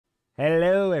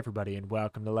Hello, everybody, and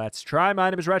welcome to Let's Try.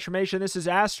 My name is Retromation. This is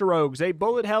Asterogues, a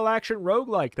bullet hell action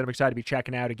roguelike that I'm excited to be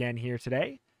checking out again here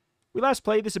today. We last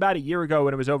played this about a year ago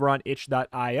when it was over on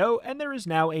itch.io, and there is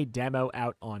now a demo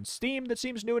out on Steam that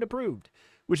seems new and improved,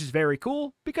 which is very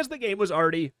cool because the game was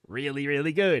already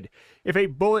really good. If a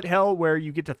bullet hell where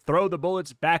you get to throw the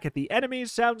bullets back at the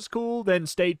enemies sounds cool, then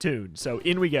stay tuned. So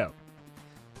in we go.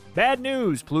 Bad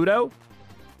news, Pluto.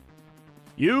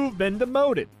 You've been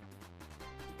demoted.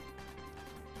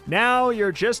 Now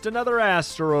you're just another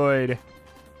asteroid.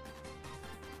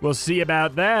 We'll see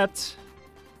about that.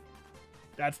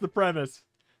 That's the premise.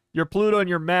 You're Pluto and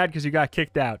you're mad because you got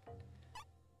kicked out.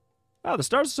 Wow, the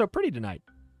stars are so pretty tonight.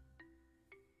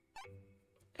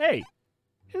 Hey,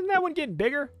 isn't that one getting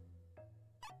bigger?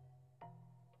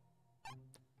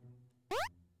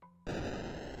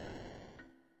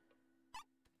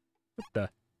 What the?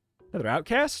 Another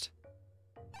outcast?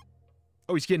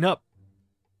 Oh, he's getting up.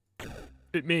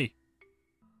 At me.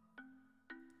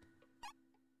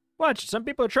 Watch, some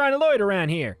people are trying to loiter around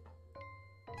here.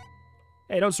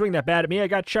 Hey, don't swing that bat at me. I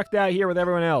got chucked out here with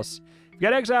everyone else. If you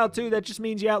got exiled too, that just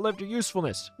means you outlived your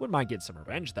usefulness. Wouldn't mind getting some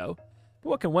revenge, though. But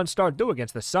what can one star do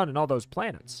against the sun and all those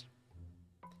planets?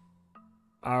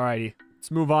 Alrighty,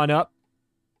 let's move on up.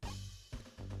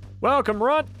 Welcome,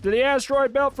 Runt, to the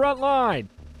Asteroid Belt front line.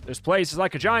 This place is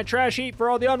like a giant trash heap for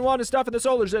all the unwanted stuff in the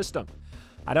solar system.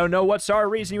 I don't know what sort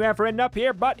of reason you have for ending up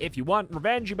here, but if you want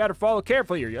revenge, you better follow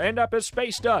carefully or you'll end up as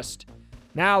space dust.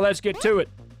 Now, let's get to it.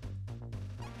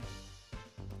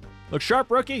 Look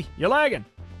sharp, rookie. You're lagging.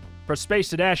 Press space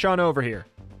to dash on over here.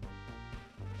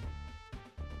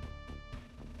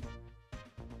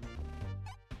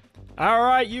 All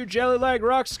right, you jelly leg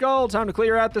rock skull. Time to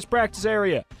clear out this practice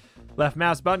area. Left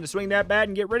mouse button to swing that bat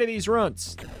and get rid of these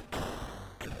runts.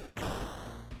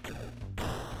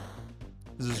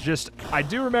 This is just, I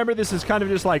do remember this is kind of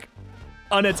just like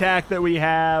an attack that we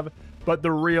have, but the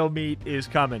real meat is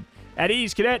coming. At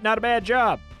ease, cadet, not a bad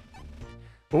job.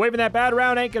 But waving that bat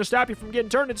around ain't gonna stop you from getting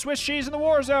turned into Swiss cheese in the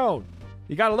war zone.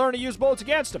 You gotta learn to use bullets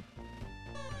against them.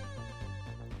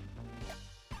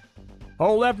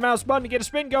 Hold left mouse button to get a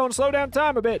spin going and slow down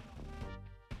time a bit.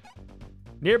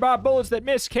 Nearby bullets that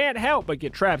miss can't help but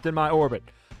get trapped in my orbit.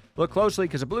 Look closely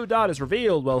because a blue dot is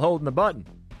revealed while holding the button.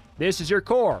 This is your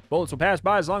core. Bullets will pass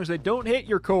by as long as they don't hit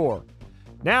your core.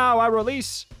 Now I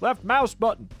release left mouse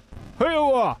button.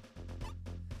 Hoo-ah!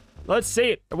 Let's see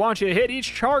it. I want you to hit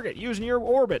each target using your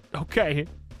orbit. Okay.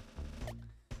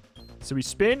 So we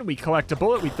spin, we collect a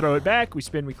bullet, we throw it back. We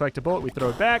spin, we collect a bullet, we throw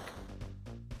it back.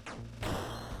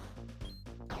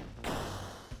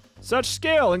 Such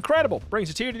skill, incredible. Brings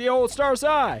a tear to the old star's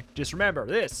eye. Just remember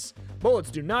this.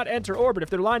 Bullets do not enter orbit if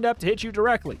they're lined up to hit you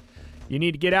directly. You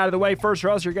need to get out of the way first or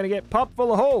else you're going to get pumped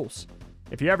full of holes.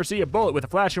 If you ever see a bullet with a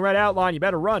flashing red outline, you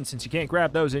better run since you can't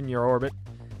grab those in your orbit.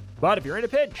 But if you're in a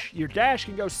pinch, your dash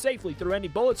can go safely through any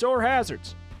bullets or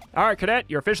hazards. Alright, cadet,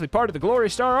 you're officially part of the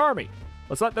Glorious Star Army.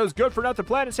 Let's let those good-for-nothing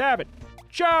planets have it.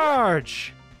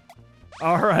 Charge!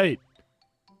 Alright.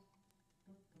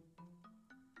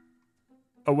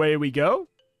 Away we go.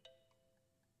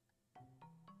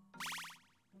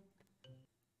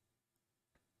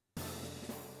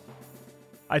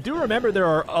 I do remember there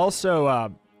are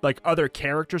also, like, other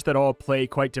characters that all play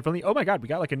quite differently. Oh my god, we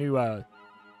got, like, a new,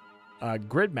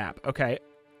 grid map. Okay.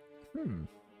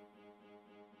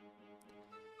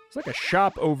 It's like a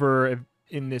shop over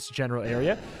in this general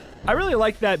area. I really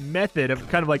like that method of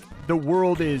kind of, like, the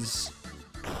world is...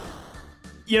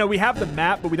 You know, we have the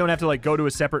map, but we don't have to, like, go to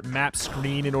a separate map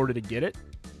screen in order to get it.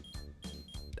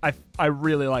 I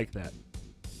really like that.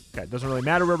 Okay, it doesn't really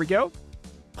matter where we go.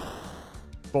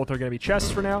 Both are going to be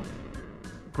chests for now.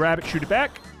 Grab it, shoot it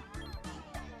back.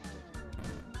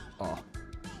 Oh.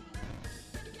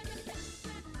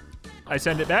 I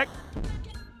send it back.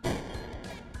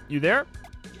 You there?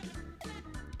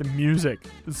 The music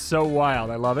is so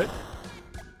wild. I love it.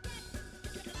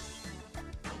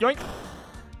 Yoink.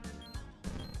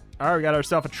 All right, we got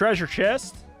ourselves a treasure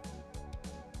chest.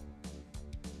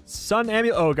 Sun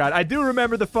amulet. Oh, God. I do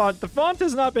remember the font. The font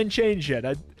has not been changed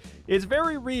yet. It's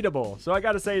very readable, so I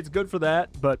gotta say it's good for that,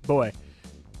 but boy.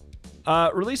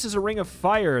 Releases a ring of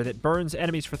fire that burns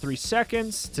enemies for 3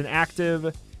 seconds. It's an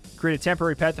active. Create a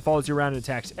temporary pet that follows you around and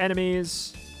attacks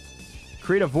enemies.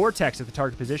 Create a vortex at the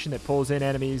target position that pulls in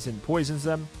enemies and poisons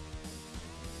them.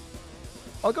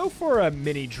 I'll go for a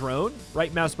mini drone.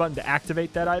 Right mouse button to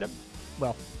activate that item.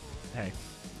 Well, hey.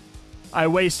 I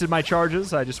wasted my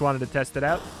charges. I just wanted to test it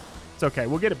out. It's okay.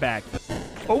 We'll get it back.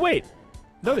 Oh, wait.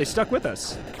 No, they stuck with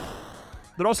us.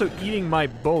 They're also eating my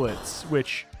bullets,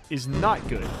 which is not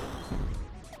good.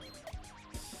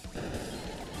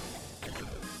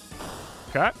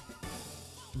 Okay.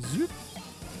 Zoop.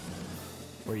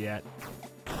 Where you at?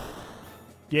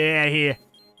 Yeah, here.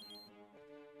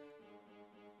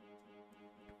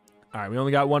 All right, we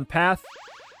only got one path.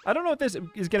 I don't know if this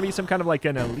is going to be some kind of like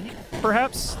an elite,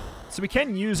 perhaps. So we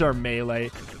can use our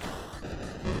melee.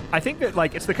 I think that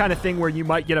like it's the kind of thing where you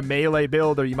might get a melee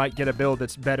build or you might get a build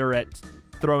that's better at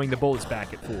throwing the bullets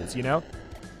back at fools, you know?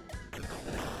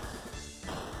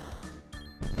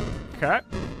 Okay.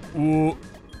 Ooh.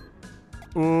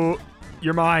 Ooh.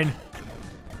 You're mine.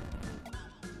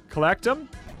 Collect them.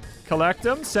 Collect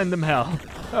them. Send them hell.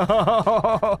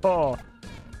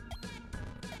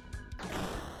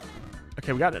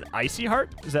 Okay, we got an icy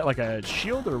heart. Is that like a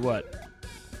shield or what?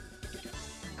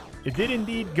 It did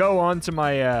indeed go onto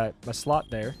my my slot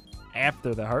there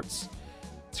after the hearts.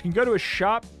 So you can go to a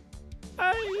shop.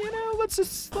 You know, let's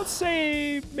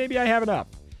say maybe I have enough.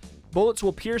 Bullets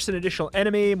will pierce an additional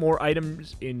enemy. More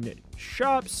items in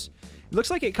shops. It looks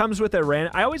like it comes with a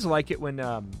random. I always like it when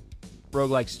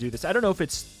roguelikes do this. I don't know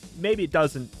if maybe it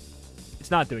doesn't.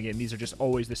 It's not doing it, and these are just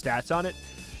always the stats on it.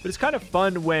 But it's kind of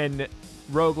fun when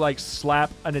roguelikes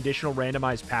slap an additional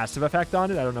randomized passive effect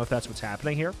on it. I don't know if that's what's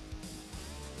happening here.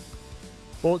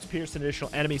 Bullets pierce an additional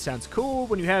enemy sounds cool.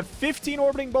 When you have 15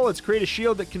 orbiting bullets, create a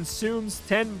shield that consumes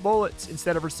 10 bullets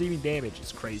instead of receiving damage.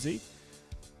 It's crazy.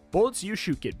 Bullets you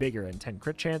shoot get bigger and 10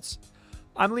 crit chance.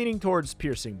 I'm leaning towards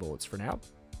piercing bullets for now.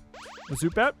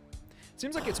 Zoop out.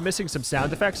 Seems like it's missing some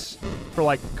sound effects for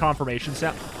like confirmation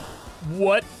sound.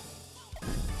 What?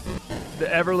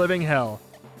 The ever-living hell.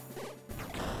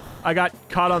 I got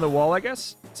caught on the wall, I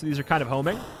guess. So these are kind of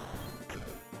homing.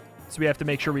 So we have to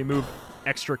make sure we move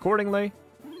extra accordingly.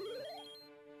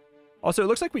 Also, it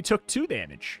looks like we took 2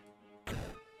 damage.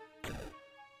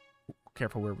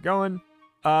 Careful where we're going.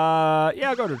 Yeah,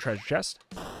 I'll go to the treasure chest.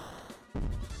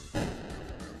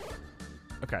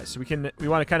 Okay, so we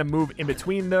want to kind of move in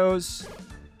between those.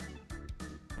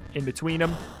 In between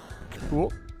them.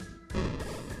 Cool.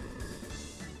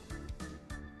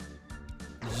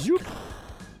 Zoop.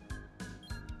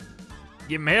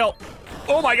 Give him help.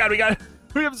 Oh my god,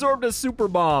 we absorbed a super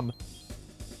bomb.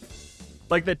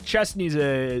 Like the chest needs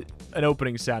an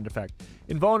opening sound effect.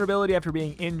 Invulnerability after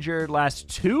being injured lasts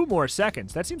 2 more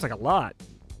seconds. That seems like a lot.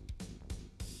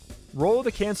 Roll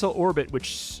the cancel orbit,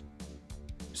 which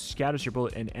scatters your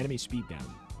bullet and enemy speed down.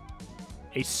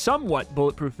 A somewhat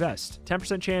bulletproof vest.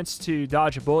 10% chance to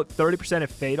dodge a bullet, 30%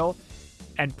 if fatal,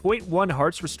 and 0.1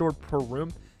 hearts restored per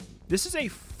room. This is a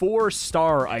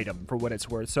 4-star item for what it's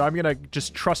worth, so I'm going to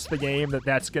just trust the game that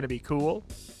that's going to be cool.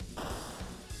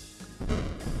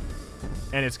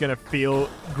 And it's going to feel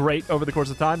great over the course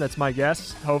of time. That's my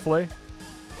guess, hopefully.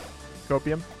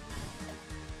 Copium.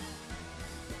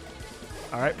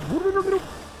 All right.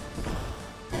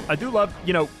 I do love,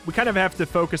 you know, we kind of have to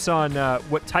focus on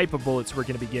what type of bullets we're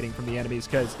going to be getting from the enemies,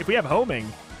 because if we have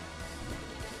homing,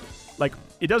 like,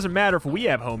 it doesn't matter if we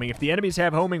have homing. If the enemies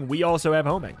have homing, we also have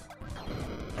homing.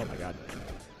 Oh, my God.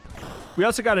 We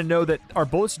also got to know that our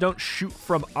bullets don't shoot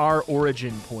from our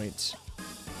origin point.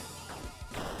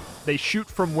 They shoot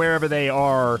from wherever they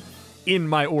are in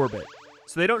my orbit.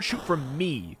 So they don't shoot from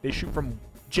me. They shoot from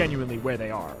genuinely where they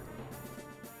are.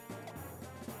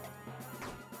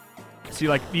 See,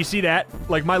 like, you see that?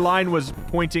 Like, my line was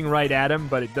pointing right at him,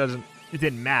 but it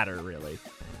didn't matter, really.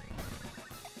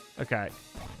 Okay.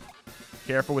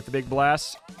 Careful with the big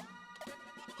blast.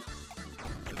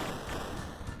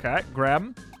 Okay, grab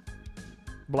him.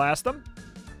 Blast him.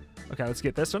 Okay, let's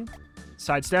get this one.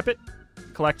 Sidestep it.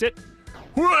 Collect it.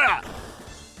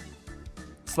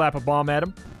 Slap a bomb at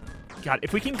him. God,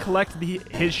 if we can collect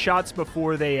his shots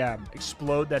before they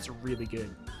explode, that's really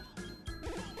good.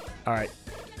 All right.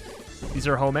 These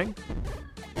are homing.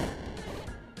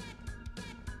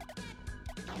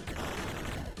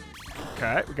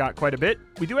 Okay, we got quite a bit.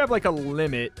 We do have like a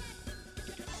limit.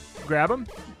 Grab him.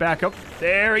 Back up.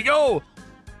 There we go.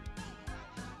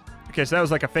 Okay, so that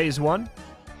was like a phase 1.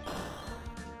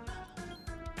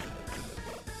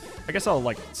 I guess I'll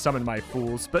like summon my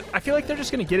fools, but I feel like they're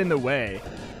just gonna get in the way.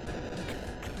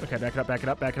 Okay, back it up, back it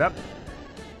up, back it up.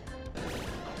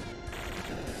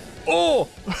 Oh!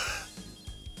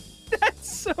 That's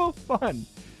so fun.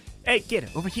 Hey, get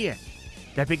it over here.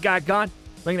 That big guy gone?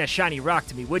 Bring that shiny rock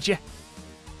to me, would you?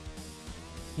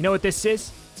 You know what this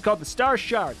is? It's called the Star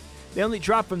Shard. They only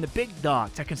drop from the big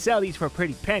dogs. I can sell these for a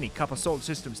pretty penny, couple solar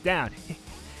systems down.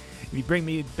 If you bring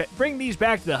these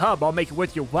back to the hub, I'll make it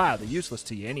worth your while. They're useless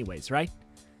to you anyways, right?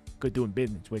 Good doing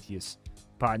business with you,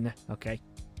 partner. Okay.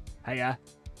 Hiya.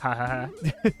 Ha ha ha.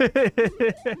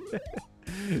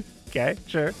 Okay,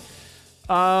 sure.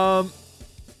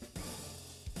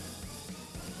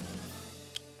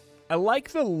 I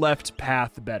like the left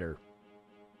path better.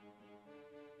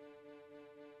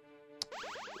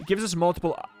 It gives us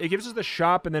multiple... It gives us the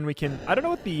shop, and then we can... I don't know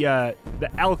what the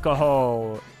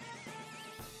alcohol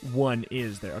one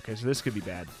is there. Okay, so this could be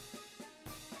bad.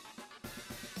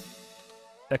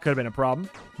 That could have been a problem.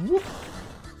 Whoop.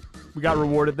 We got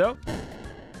rewarded, though.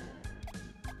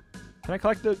 Can I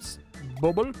collect this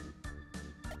bubble?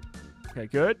 Okay,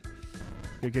 good.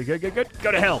 Good.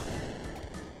 Go to hell.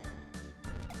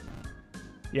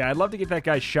 Yeah, I'd love to get that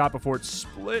guy shot before it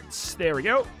splits. There we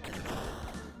go.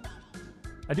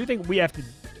 I do think we have to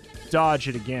dodge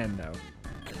it again, though.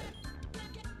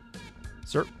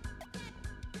 Sir,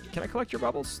 can I collect your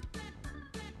bubbles?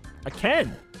 I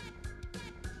can.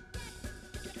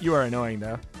 You are annoying,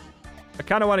 though. I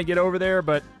kind of want to get over there,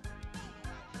 but...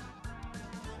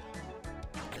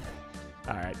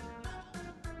 Alright.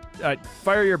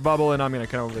 Fire your bubble, and I'm going to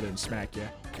come over there and smack you.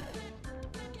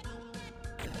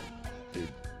 Dude,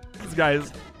 this guy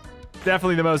is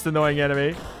definitely the most annoying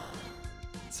enemy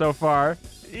so far.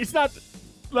 He's not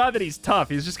that he's tough,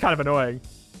 he's just kind of annoying.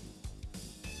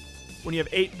 When you have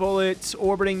 8 bullets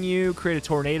orbiting you, create a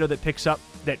tornado that picks up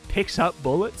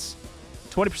bullets.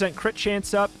 20% crit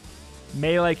chance up.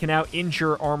 Melee can now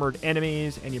injure armored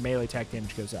enemies, and your melee attack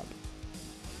damage goes up.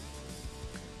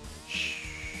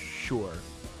 Sure.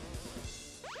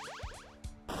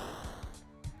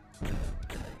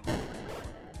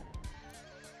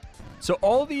 So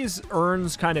all these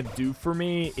urns kind of do for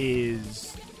me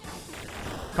is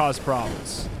cause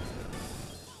problems.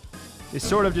 They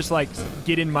sort of just like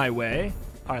get in my way.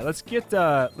 All right, let's get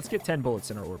 10 bullets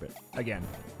in our orbit again.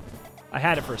 I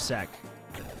had it for a sec.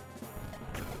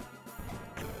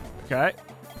 Okay.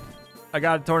 I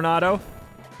got a tornado.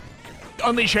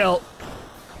 Unleash hell.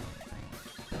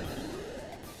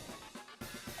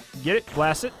 Get it,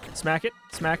 blast it, smack it,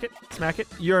 smack it, smack it.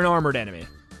 You're an armored enemy.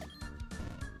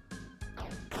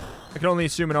 I can only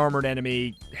assume an armored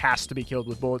enemy has to be killed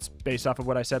with bullets based off of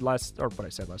what I said last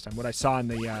time. What I saw in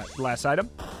the last item.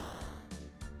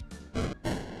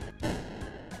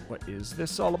 What is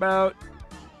this all about?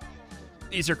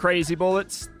 These are crazy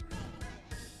bullets.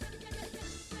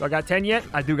 Do I got 10 yet?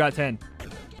 I do got 10.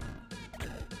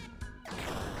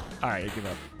 All right, I give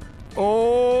up.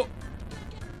 Oh!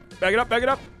 Back it up, back it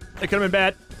up. It could have been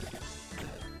bad.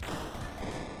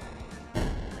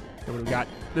 What do we got?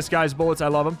 This guy's bullets, I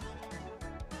love him.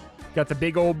 Got the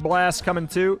big old blast coming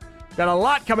too. Got a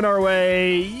lot coming our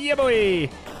way. Yeah, boy.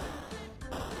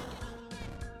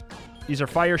 These are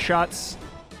fire shots.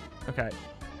 Okay.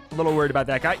 A little worried about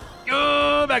that guy.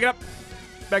 Oh, back it up.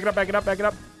 Back it up, back it up, back it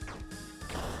up.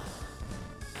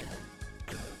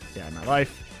 Get out of my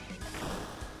life.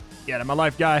 Get out of my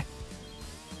life, guy.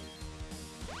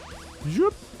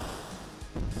 Zoop.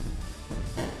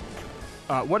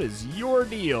 What is your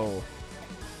deal?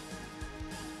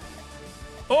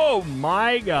 Oh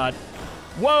my god.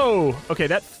 Whoa! Okay,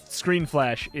 that screen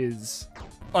flash is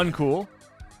uncool.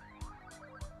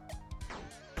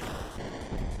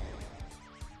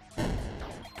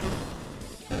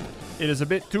 It is a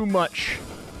bit too much.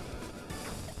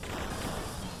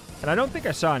 And I don't think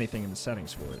I saw anything in the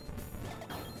settings for it.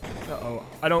 Uh-oh.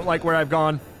 I don't like where I've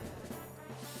gone.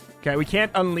 Okay, we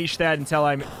can't unleash that until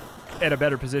I'm at a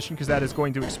better position, because that is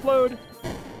going to explode.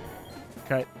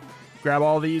 Okay. Grab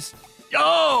all these.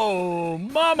 Oh,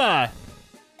 mama!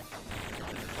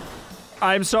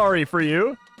 I'm sorry for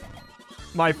you,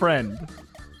 my friend.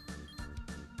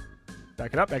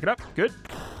 Back it up, back it up. Good.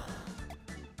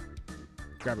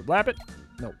 Grab it, blap it.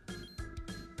 Nope.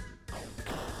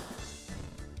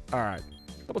 All right.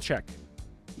 Double check.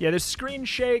 Yeah, there's screen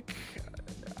shake.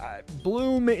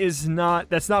 Bloom is not...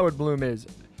 That's not what bloom is.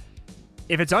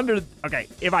 If it's under... Okay,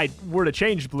 if I were to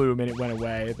change bloom and it went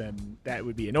away, then that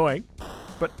would be annoying.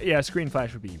 But yeah, screen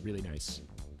flash would be really nice.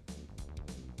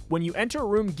 When you enter a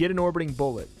room, get an orbiting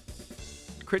bullet.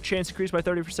 Crit chance increased by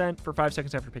 30% for 5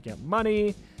 seconds after picking up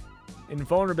money.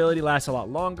 Invulnerability lasts a lot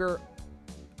longer.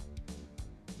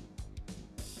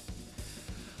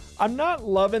 I'm not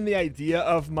loving the idea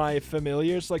of my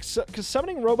familiars, like, because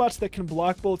summoning robots that can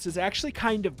block bullets is actually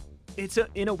kind of,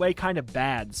 in a way, kind of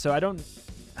bad. So I don't,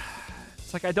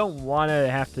 it's like I don't want to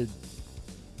have to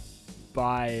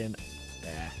buy an,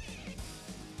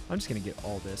 I'm just going to get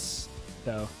all this,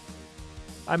 though.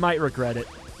 I might regret it.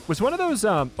 Was one of those,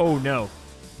 oh no.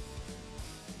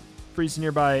 Freeze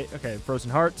nearby, okay,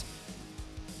 Frozen Heart.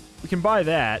 We can buy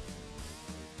that.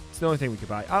 It's the only thing we could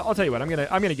buy. I'll tell you what, I'm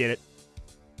gonna get it.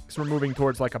 We're moving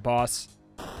towards like a boss.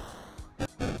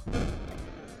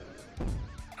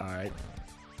 Alright.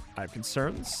 I have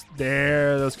concerns.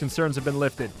 There, those concerns have been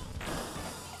lifted.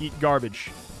 Eat garbage.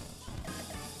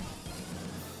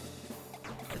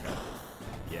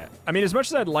 Yeah. I mean, as much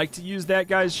as I'd like to use that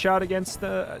guy's shot against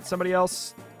somebody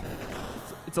else,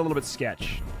 it's a little bit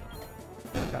sketch.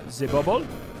 Got the bubble.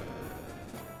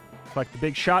 Collect the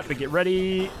big shot, but get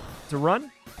ready to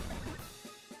run.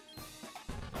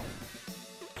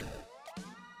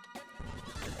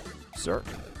 Sir.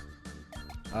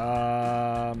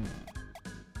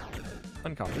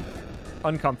 Uncomfy.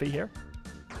 Uncomfy here.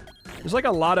 There's like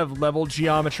a lot of level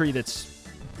geometry that's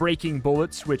breaking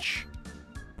bullets, which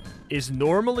is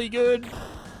normally good,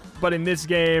 but in this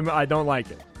game, I don't like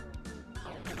it.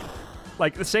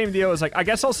 Like, the same deal is like, I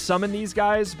guess I'll summon these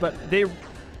guys, but they...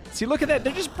 See, look at that.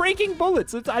 They're just breaking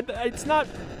bullets. It's not...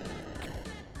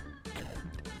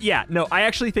 Yeah, no, I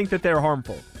actually think that they're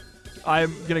harmful.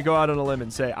 I'm going to go out on a limb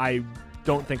and say I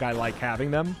don't think I like having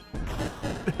them.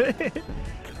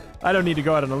 I don't need to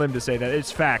go out on a limb to say that.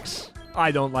 It's facts.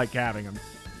 I don't like having them.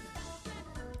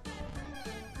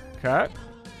 Okay.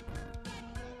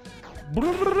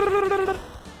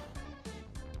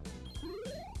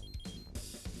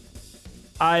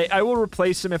 I will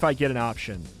replace him if I get an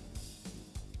option.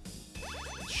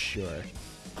 Sure.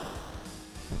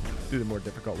 Do the more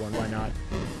difficult one. Why not?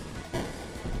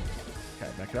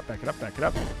 Okay, back it up, back it up, back it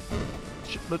up.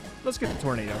 Let's get the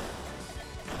tornado.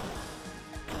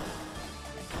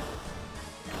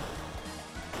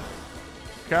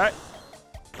 Okay.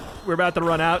 We're about to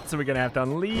run out, so we're going to have to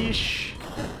unleash.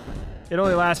 It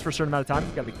only lasts for a certain amount of time.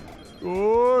 Gotta be...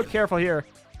 Oh, careful here.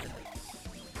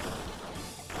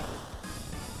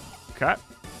 Okay.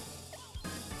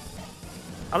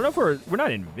 I don't know if we're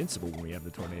not invincible when we have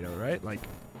the tornado, right? Like,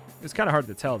 it's kind of hard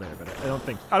to tell there, but I don't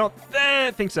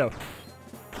think so.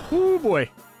 Ooh, boy.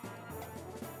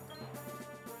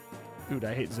 Dude,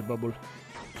 I hate the bubble.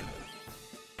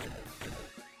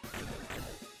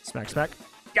 Smack, smack.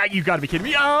 God, you gotta be kidding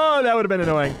me. Oh, that would have been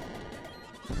annoying.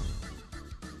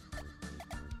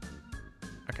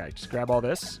 Okay, just grab all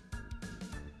this.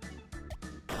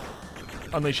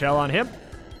 Unleash hell on him.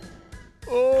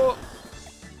 Oh.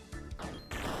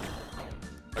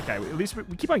 Okay, at least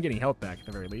we keep on getting health back at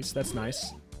the very least. That's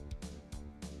nice.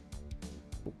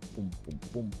 Boom, boom, boom,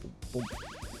 boom, boom, boom.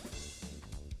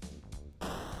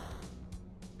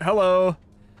 Hello.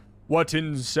 What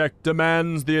insect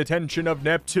demands the attention of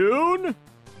Neptune?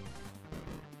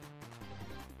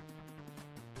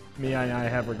 Me, I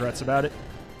have regrets about it.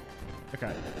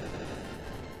 Okay.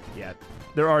 Yeah,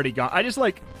 they're already gone. I just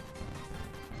like...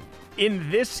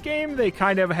 In this game, they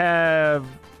kind of have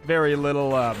very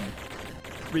little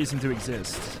reason to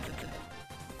exist.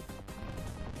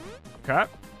 Okay.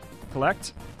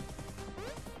 Collect.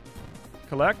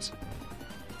 Collect.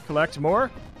 Collect more.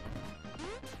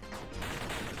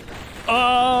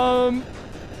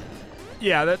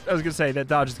 Yeah, I was gonna say that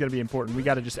dodge is gonna be important. We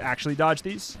gotta just actually dodge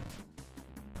these.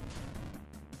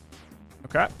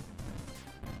 Okay.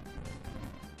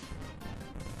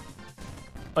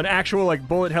 An actual, like,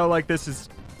 bullet hell like this is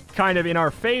kind of in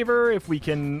our favor if we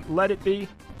can let it be.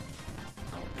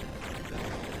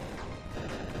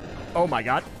 Oh my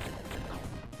god.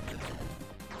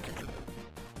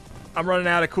 I'm running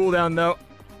out of cooldown, though.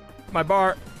 My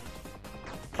bar.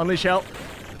 Unleash hell.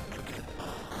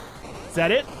 Is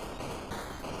that it?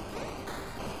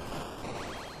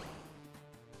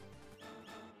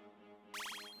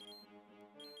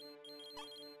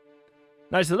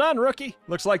 Nicely done, rookie.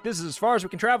 Looks like this is as far as we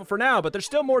can travel for now, but there's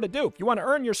still more to do. If you want to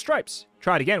earn your stripes,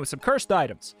 try it again with some cursed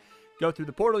items. Go through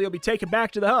the portal, you'll be taken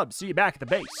back to the hub. See you back at the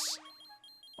base.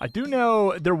 I do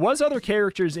know there was other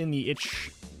characters in the itch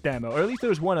demo, or at least there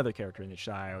was one other character in the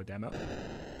itch.io demo.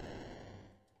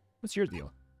 What's your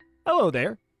deal? Hello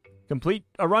there. Complete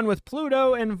a run with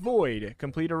Pluto and Void.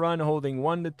 Complete a run holding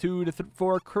 1 to 2 to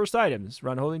 4 cursed items.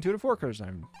 Run holding 2 to 4 cursed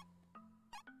items.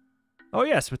 Oh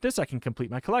yes, with this I can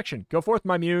complete my collection. Go forth,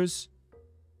 my muse.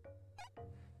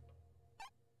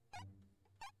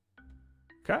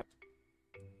 Okay.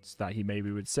 Just thought he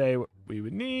maybe would say what we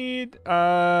would need.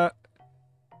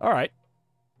 Alright.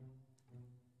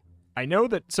 I know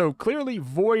that, so clearly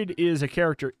Void is a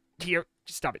character. Here,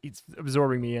 stop it. It's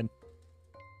absorbing me in.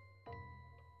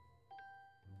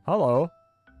 Hello.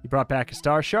 You brought back a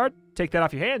star shard? Take that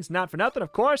off your hands. Not for nothing,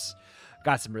 of course.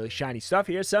 Got some really shiny stuff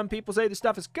here. Some people say the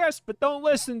stuff is cursed, but don't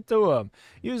listen to them.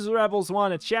 Usually rebels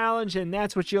want a challenge, and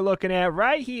that's what you're looking at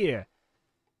right here.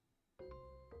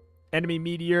 Enemy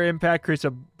meteor impact creates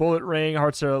a bullet ring.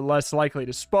 Hearts are less likely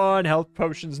to spawn. Health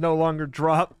potions no longer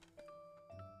drop.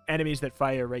 Enemies that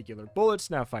fire regular bullets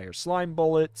now fire slime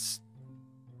bullets.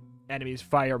 Enemies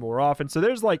fire more often. So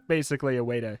there's like basically a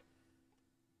way to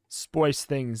spice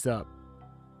things up.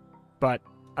 But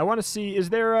I want to see, is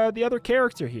there the other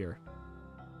character here?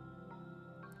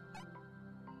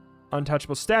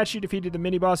 Untouchable statue defeated the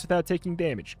mini-boss without taking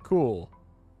damage. Cool.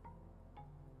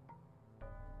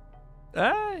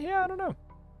 Yeah, I don't know.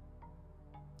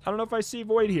 I don't know if I see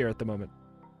Void here at the moment.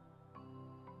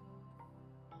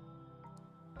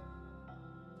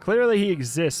 Clearly he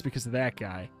exists because of that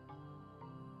guy.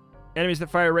 Enemies that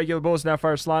fire regular bullets now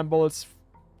fire slime bullets.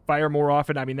 Fire more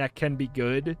often. I mean, that can be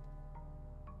good.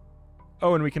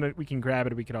 Oh, and we can grab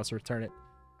it. We can also return it.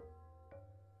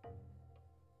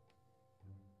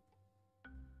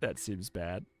 That seems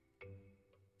bad.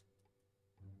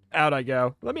 Out I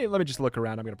go. Let me just look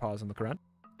around. I'm gonna pause and look around.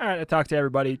 All right, I talked to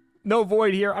everybody. No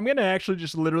Void here. I'm gonna actually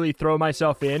just literally throw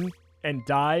myself in and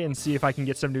die and see if I can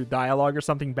get some new dialogue or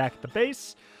something back at the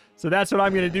base. So that's what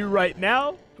I'm gonna do right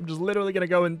now. I'm just literally gonna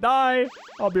go and die.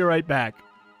 I'll be right back.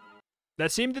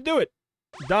 That seemed to do it.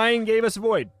 Dying gave us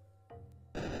Void.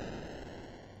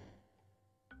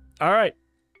 All right.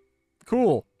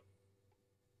 Cool.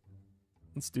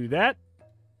 Let's do that.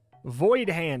 Void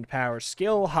hand power,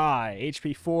 skill high,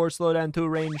 HP 4, slowdown 2,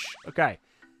 range. Okay.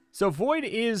 So Void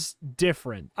is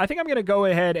different. I think I'm going to go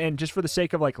ahead and just for the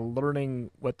sake of like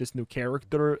learning what this new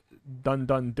character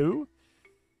do.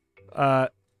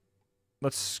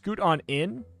 Let's scoot on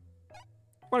in.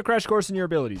 Want to crash course in your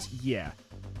abilities? Yeah.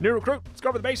 New recruit, let's go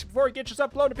over the basics before he gets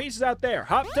yourself blown to pieces out there.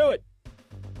 Hop to it.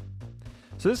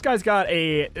 So this guy's got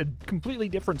a completely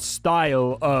different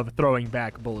style of throwing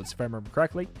back bullets, if I remember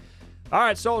correctly. All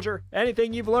right, soldier,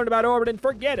 anything you've learned about orbiting,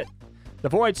 forget it. The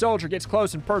Void Soldier gets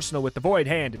close and personal with the Void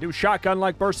Hand to do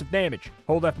shotgun-like bursts of damage.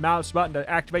 Hold left mouse button to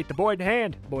activate the Void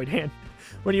Hand.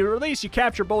 When you release, you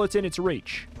capture bullets in its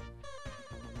reach.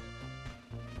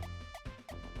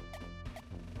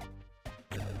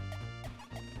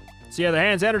 See how the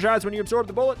hand's energized when you absorb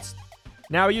the bullets?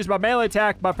 Now I use my melee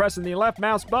attack by pressing the left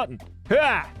mouse button.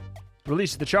 Ha!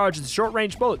 Releases the charge as a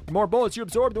short-range bullet. The more bullets you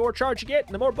absorb, the more charge you get,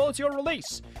 and the more bullets you'll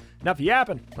release. Enough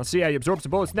yapping. Let's see how you absorb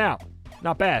some bullets now.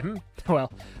 Not bad, hmm?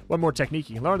 Well, one more technique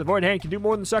you can learn. The Void Hand can do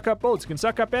more than suck up bullets. It can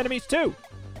suck up enemies, too.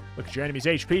 Look at your enemy's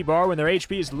HP bar. When their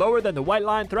HP is lower than the white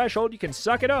line threshold, you can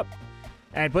suck it up.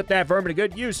 And put that vermin to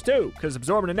good use, too, because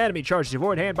absorbing an enemy charges your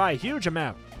Void Hand by a huge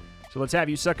amount. So let's have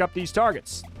you suck up these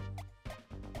targets.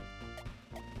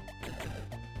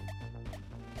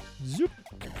 Zoop.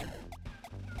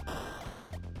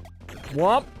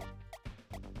 Womp.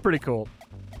 Pretty cool.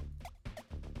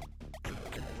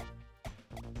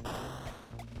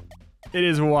 It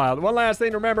is wild. One last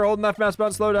thing to remember, hold left mouse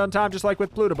button, slow down time just like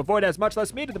with Pluto. But Void has much less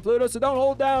speed than Pluto, so don't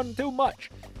hold down too much.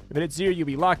 If it hits zero, you'll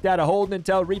be locked out of holding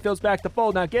until it refills back to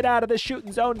full. Now get out of this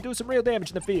shooting zone and do some real damage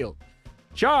in the field.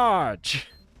 Charge!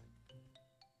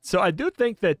 So I do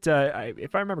think that,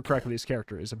 if I remember correctly, this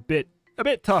character is a bit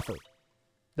tougher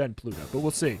than Pluto, but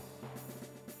we'll see.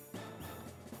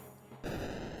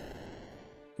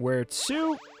 Where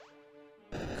to?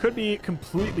 Could be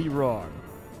completely wrong.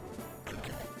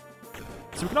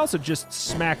 So we can also just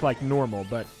smack like normal,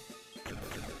 but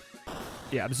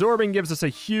yeah, absorbing gives us a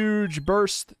huge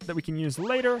burst that we can use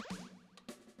later.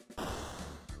 Oh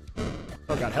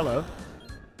god, hello.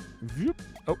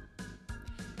 Oh.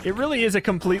 It really is a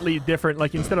completely different,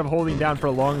 like instead of holding down for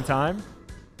a long time.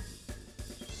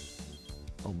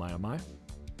 Oh my, oh my.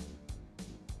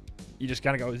 You just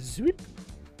gotta go zoop.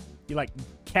 You like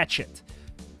catch it.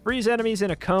 Freeze enemies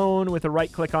in a cone with a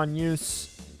right click on use.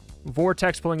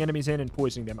 Vortex pulling enemies in and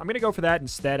poisoning them. I'm going to go for that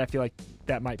instead. I feel like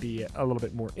that might be a little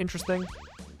bit more interesting.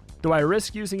 Do I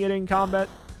risk using it in combat?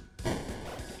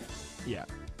 Yeah.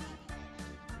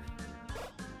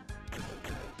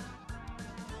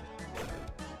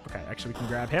 Okay, actually we can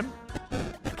grab him.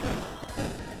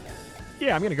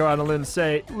 Yeah, I'm going to go out on a limb and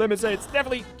say it's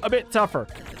definitely a bit tougher.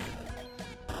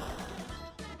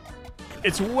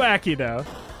 It's wacky, though.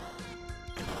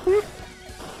 Whoop.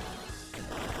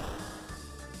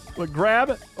 Look,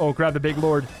 grab. Oh, grab the big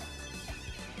lord.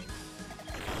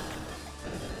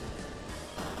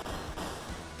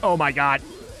 Oh my god.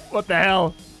 What the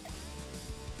hell?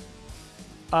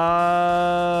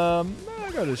 I'll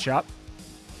go to the shop.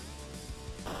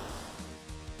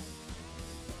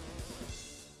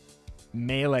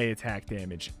 Melee attack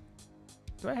damage.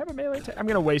 Do I have a melee attack? I'm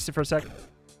going to waste it for a second.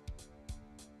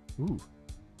 Ooh.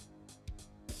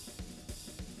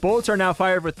 Bullets are now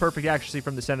fired with perfect accuracy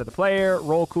from the center of the player.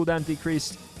 Roll cooldown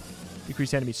decreased.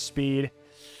 Decrease enemy speed.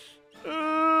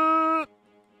 I'll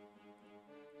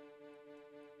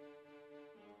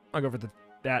go for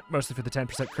that, mostly for the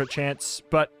 10% crit chance.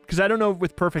 But, because I don't know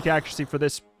with perfect accuracy for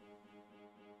this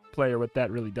player what that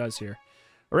really does here.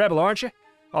 A rebel, aren't you?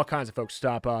 All kinds of folks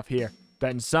stop off here.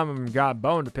 Betting some of them got a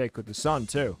bone to pick with the sun,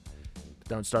 too. But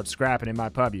don't start scrapping in my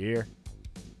pub, you hear?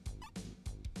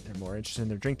 They're more interested in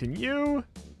their drink than you.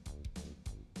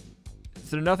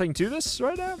 Is there nothing to this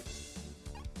right now?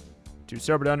 Too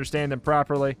sober to understand them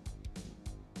properly.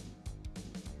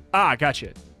 Ah,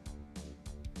 gotcha.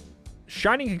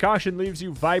 Shining Concoction leaves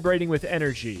you vibrating with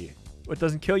energy. What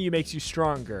doesn't kill you makes you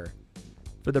stronger.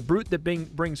 For the brute that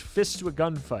brings fists to a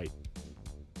gunfight.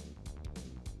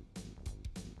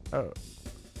 Oh.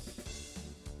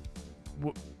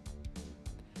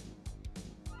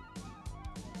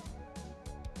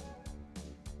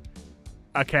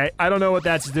 Okay, I don't know what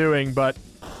that's doing, but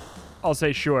I'll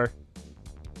say sure.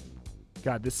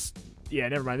 God, this... Yeah,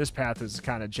 never mind. This path is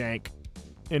kind of jank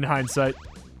in hindsight.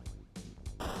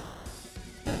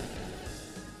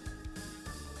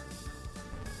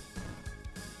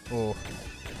 Oh.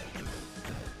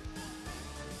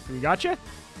 We got you?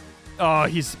 Oh,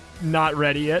 he's not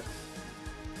ready yet.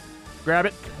 Grab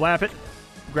it. Flap it.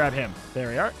 Grab him. There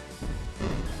we are.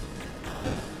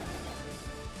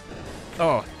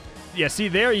 Oh. Yeah, see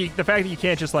there, the fact that you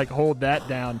can't just, like, hold that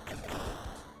down.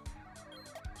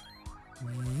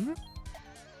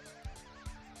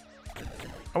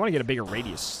 I want to get a bigger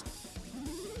radius.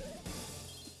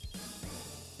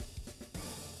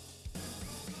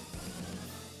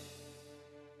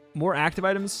 More active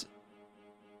items?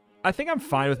 I think I'm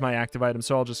fine with my active items,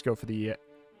 so I'll just go for the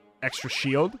extra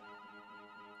shield.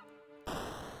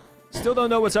 Still don't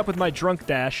know what's up with my drunk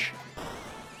dash.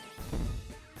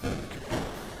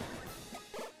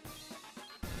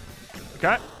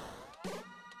 Okay.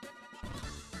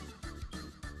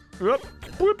 Whoop,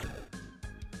 whoop.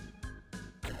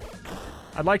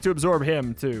 I'd like to absorb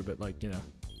him, too, but, like, you know.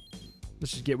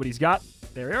 Let's just get what he's got.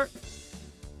 There we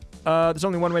are. There's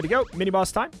only one way to go.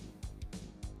 Mini-boss time.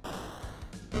 I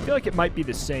feel like it might be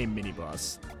the same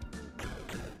mini-boss.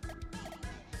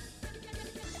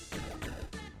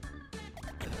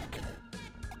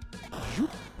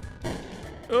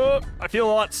 I feel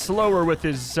a lot slower with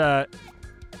his,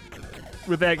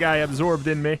 with that guy absorbed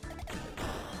in me.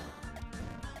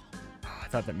 I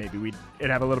thought that maybe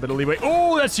it'd have a little bit of leeway.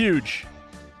 Oh, that's huge.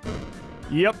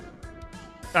 Yep.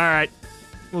 All right.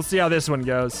 We'll see how this one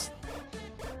goes.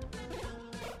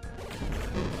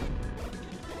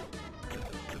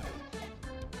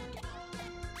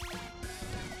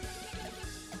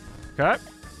 Okay.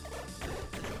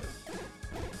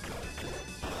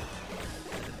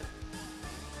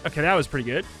 Okay, that was pretty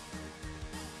good.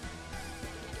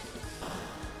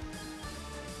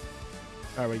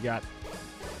 All right, what do you got?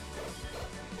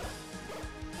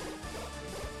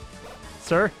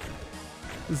 Sir?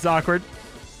 This is awkward.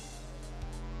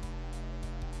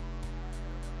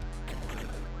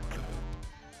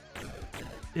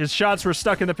 His shots were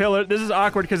stuck in the pillar. This is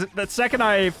awkward because the second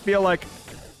I feel like...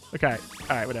 Okay.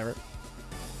 All right, whatever.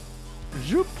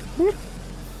 Zoop, whoop.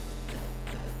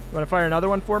 You want to fire another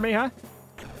one for me, huh?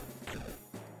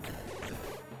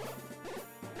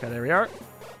 Okay, there we are.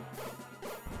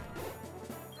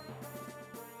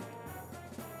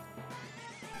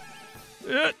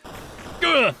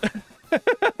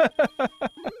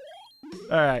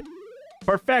 All right.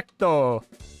 Perfecto.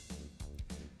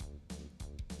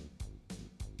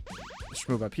 Just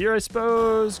move up here, I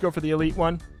suppose. Go for the elite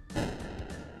one.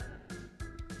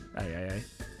 Aye.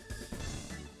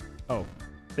 Oh,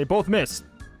 they both missed.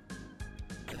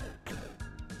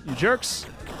 You jerks.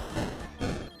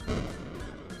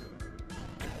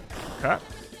 Okay.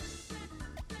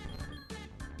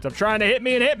 Stop trying to hit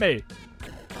me and hit me.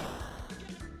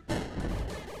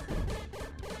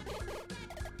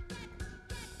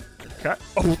 Okay.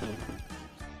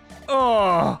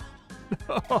 Oh.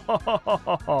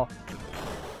 Oh.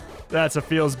 That's a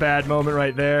feels bad moment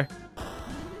right there.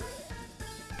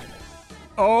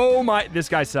 Oh my, this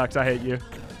guy sucks. I hate you.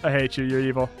 I hate you. You're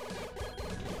evil.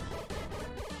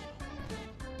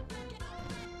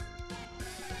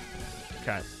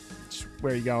 Okay.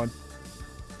 Where are you going?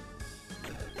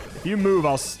 If you move,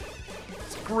 I'll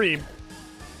scream.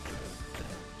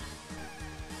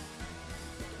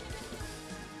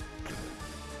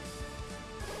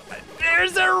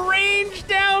 There's a range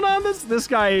down on this. This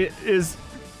guy is...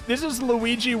 This is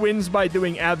Luigi wins by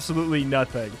doing absolutely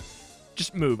nothing.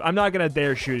 Just move. I'm not going to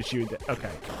dare shoot at you. Okay.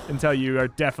 Until you are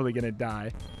definitely going to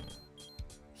die.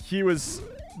 He was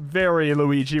very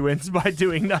Luigi wins by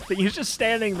doing nothing. He's just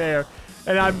standing there.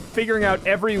 And I'm figuring out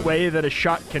every way that a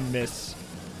shot can miss.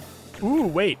 Ooh,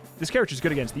 wait. This character's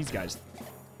good against these guys.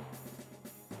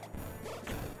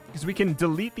 Because we can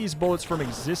delete these bullets from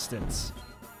existence.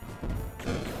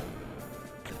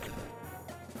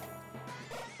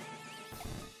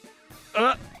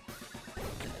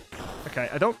 Okay,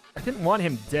 I didn't want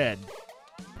him dead.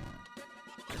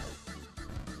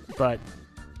 But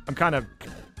I'm kind of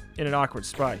in an awkward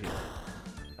spot here.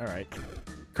 Alright.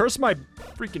 Curse my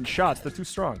freaking shots. They're too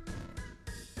strong.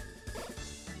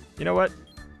 You know what?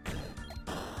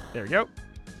 There we go.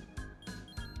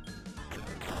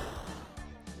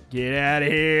 Get out of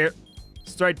here.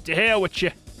 Straight to hell with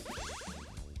you.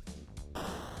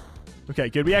 Okay,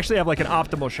 good. We actually have like an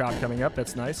optimal shot coming up.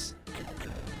 That's nice.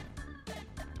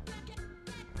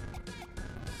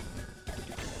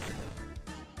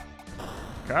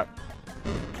 Okay.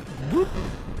 Whoop.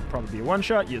 Probably be a one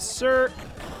shot. Yes, sir.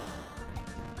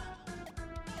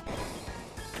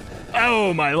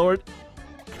 Oh, my lord.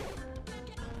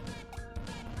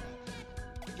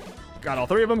 Got all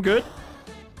three of them. Good.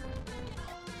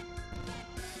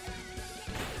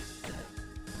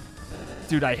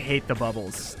 Dude, I hate the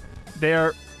bubbles.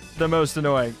 They're the most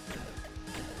annoying.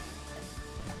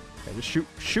 Okay, just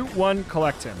shoot one,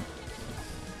 collect him.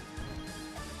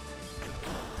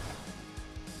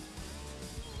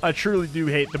 I truly do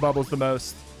hate the bubbles the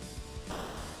most.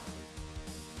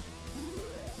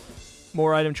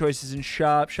 More item choices in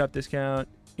shop. Shop discount.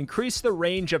 Increase the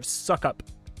range of suck up.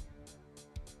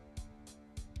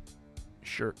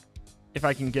 Sure. If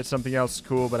I can get something else,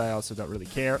 cool, but I also don't really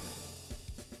care.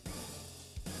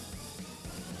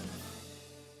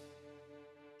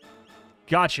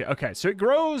 Gotcha. Okay, so it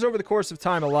grows over the course of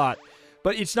time a lot,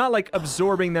 but it's not like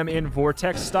absorbing them in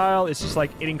vortex style. It's just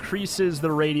like it increases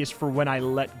the radius for when I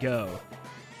let go,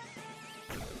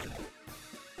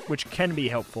 which can be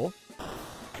helpful.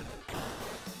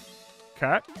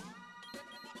 Okay.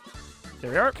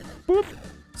 There we are. Boop.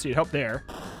 See, it helped there.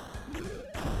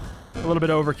 A little bit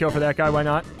overkill for that guy. Why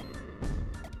not?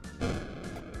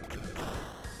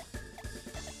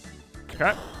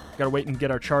 Okay. Gotta wait and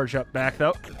get our charge up back,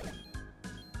 though.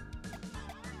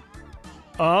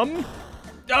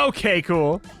 Okay,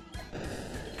 cool.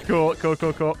 Cool.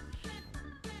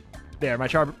 There, my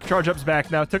charge up's back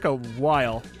now. It took a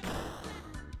while.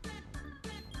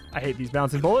 I hate these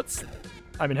bouncing bullets.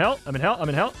 I'm in hell. Can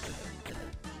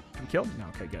we kill him? No,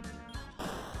 okay, good.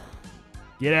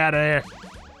 Get out of there.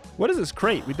 What is this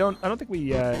crate? I don't think we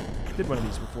did one of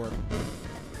these before.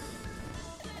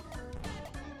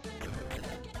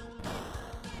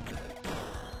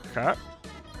 Okay.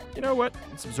 You know what?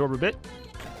 Let's absorb a bit.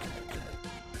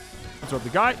 Absorb the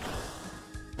guy.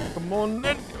 Come on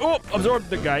then. Oh, absorb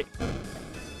the guy.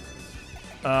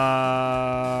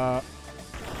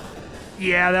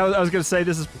 Yeah, I was going to say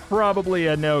this is probably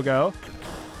a no-go.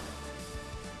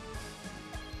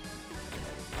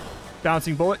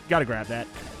 Bouncing bullet. Gotta grab that.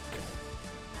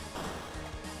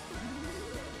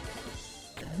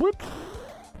 Whoop.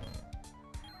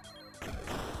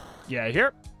 Yeah,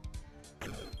 here.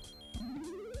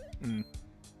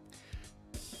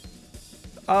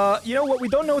 You know what? We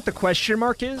don't know what the question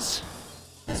mark is.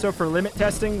 So for limit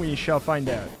testing, we shall find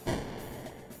out.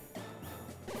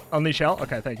 Only shall?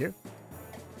 Okay, thank you.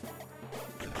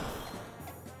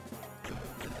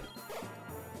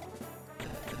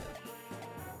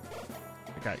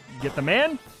 Okay, get the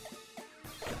man.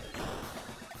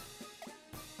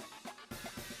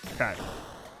 Okay.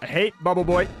 I hate Bubble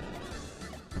Boy.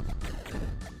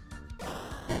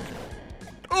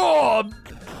 Oh!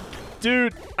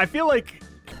 Dude, I feel like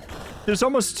there's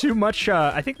almost too much,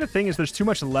 I think the thing is there's too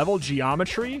much level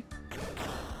geometry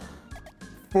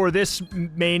for this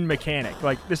main mechanic.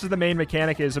 Like, this is the main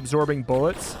mechanic, is absorbing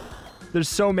bullets. There's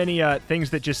so many things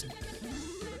that just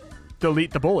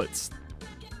delete the bullets.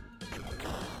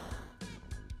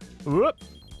 Whoop.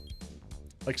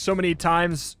 Like, so many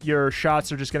times your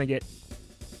shots are just gonna get...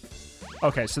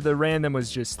 Okay, so the random was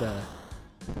just,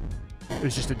 it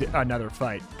was just another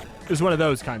fight. It was one of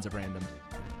those kinds of random.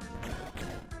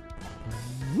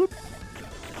 Whoop.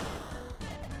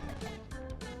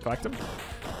 Collect him.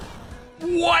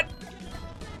 What?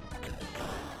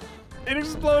 It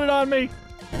exploded on me.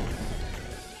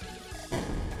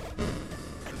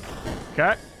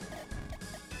 Okay.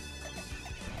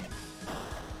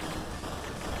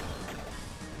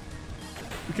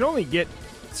 You can only get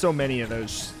so many of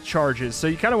those charges, so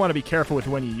you kind of want to be careful with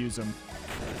when you use them.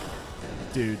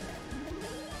 Dude.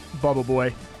 Bubble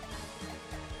Boy.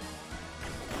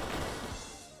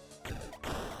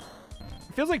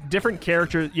 It feels like different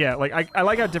characters... Yeah, like, I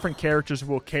like how different characters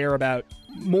will care about...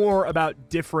 more about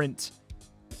different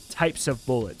types of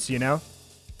bullets, you know?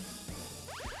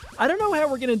 I don't know how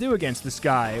we're gonna do against this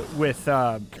guy with,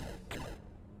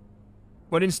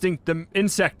 what insect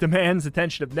demands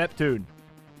attention of Neptune?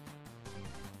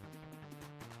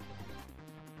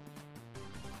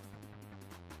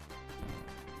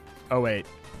 Oh, wait.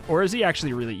 Or is he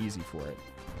actually really easy for it?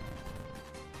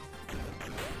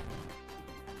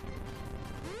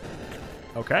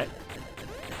 Okay.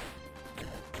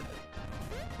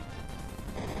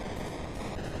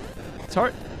 It's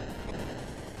hard.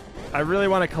 I really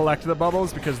want to collect the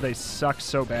bubbles because they suck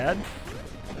so bad.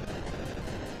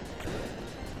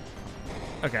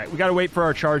 Okay, we got to wait for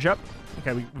our charge up.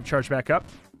 Okay, we charge back up.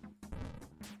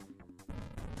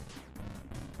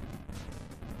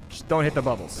 Just don't hit the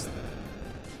bubbles.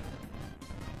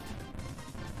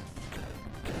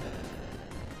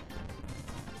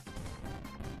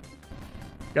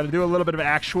 Got to do a little bit of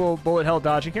actual bullet hell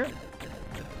dodging here.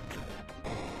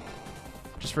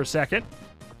 Just for a second.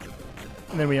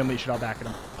 And then we unleash it all back at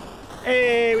him.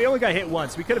 Hey, we only got hit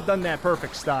once. We could have done that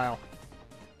perfect style.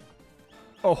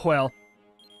 Oh, well.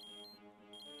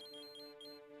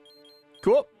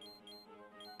 Cool.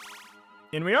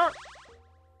 In we are.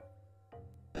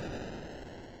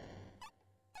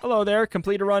 Hello there.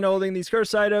 Complete a run holding these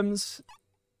curse items.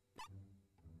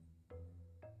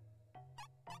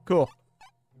 Cool.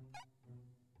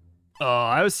 Oh,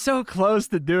 I was so close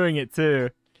to doing it, too.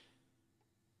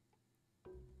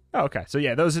 Oh, okay. So,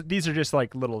 yeah, these are just,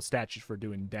 like, little statues for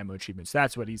doing demo achievements.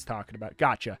 That's what he's talking about.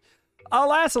 Gotcha.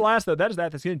 Alas, though, that's going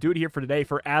to do it here for today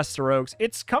for Asterogues.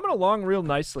 It's coming along real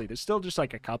nicely. There's still just,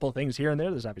 like, a couple things here and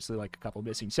there. There's obviously, like, a couple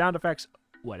missing sound effects,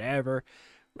 whatever.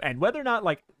 And whether or not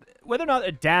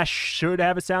a dash should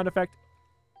have a sound effect,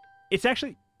 it's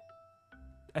actually...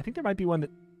 I think there might be one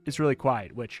that is really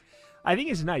quiet, which I think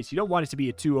is nice. You don't want it to be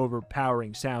a too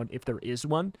overpowering sound if there is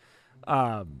one.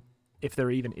 If there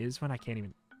even is one,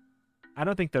 I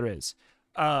don't think there is.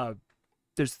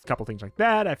 There's a couple things like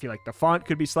that. I feel like the font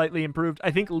could be slightly improved.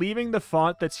 I think leaving the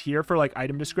font that's here for like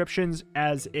item descriptions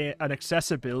as an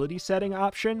accessibility setting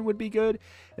option would be good.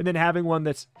 And then having one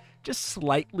that's just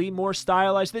slightly more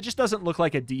stylized, that just doesn't look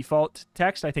like a default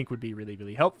text, I think would be really,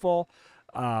 really helpful.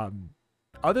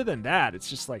 Other than that, it's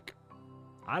just like,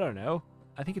 I don't know.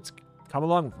 I think it's come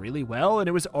along really well, and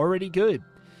it was already good.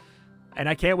 And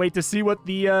I can't wait to see what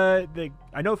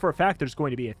I know for a fact there's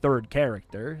going to be a third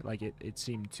character. Like, it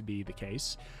seemed to be the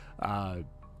case on,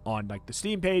 like, the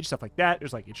Steam page, stuff like that.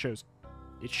 There's, like, it shows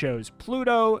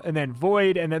Pluto, and then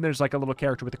Void, and then there's, like, a little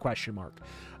character with a question mark.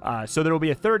 So there will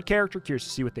be a third character. Curious to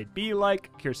see what they'd be like.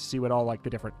 Curious to see what all, like, the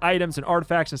different items and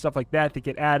artifacts and stuff like that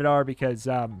get added are, because,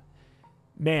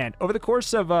 man, over the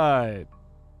course of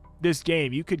this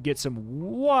game, you could get some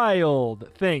wild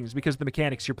things because of the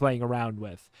mechanics you're playing around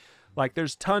with. Like,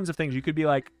 there's tons of things. You could be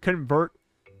like, convert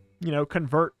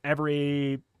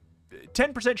every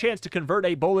 10% chance to convert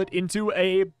a bullet into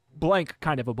a blank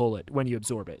kind of a bullet when you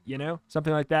absorb it,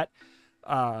 something like that.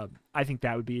 I think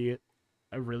that would be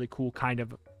a really cool kind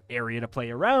of area to play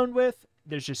around with.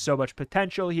 There's just so much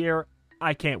potential here.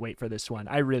 I can't wait for this one.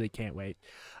 I really can't wait.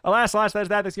 Alas, that's that.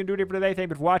 That's going to do it for today. Thank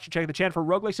you for watching. Check the channel for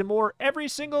roguelikes and more every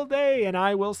single day, and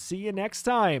I will see you next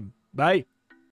time. Bye.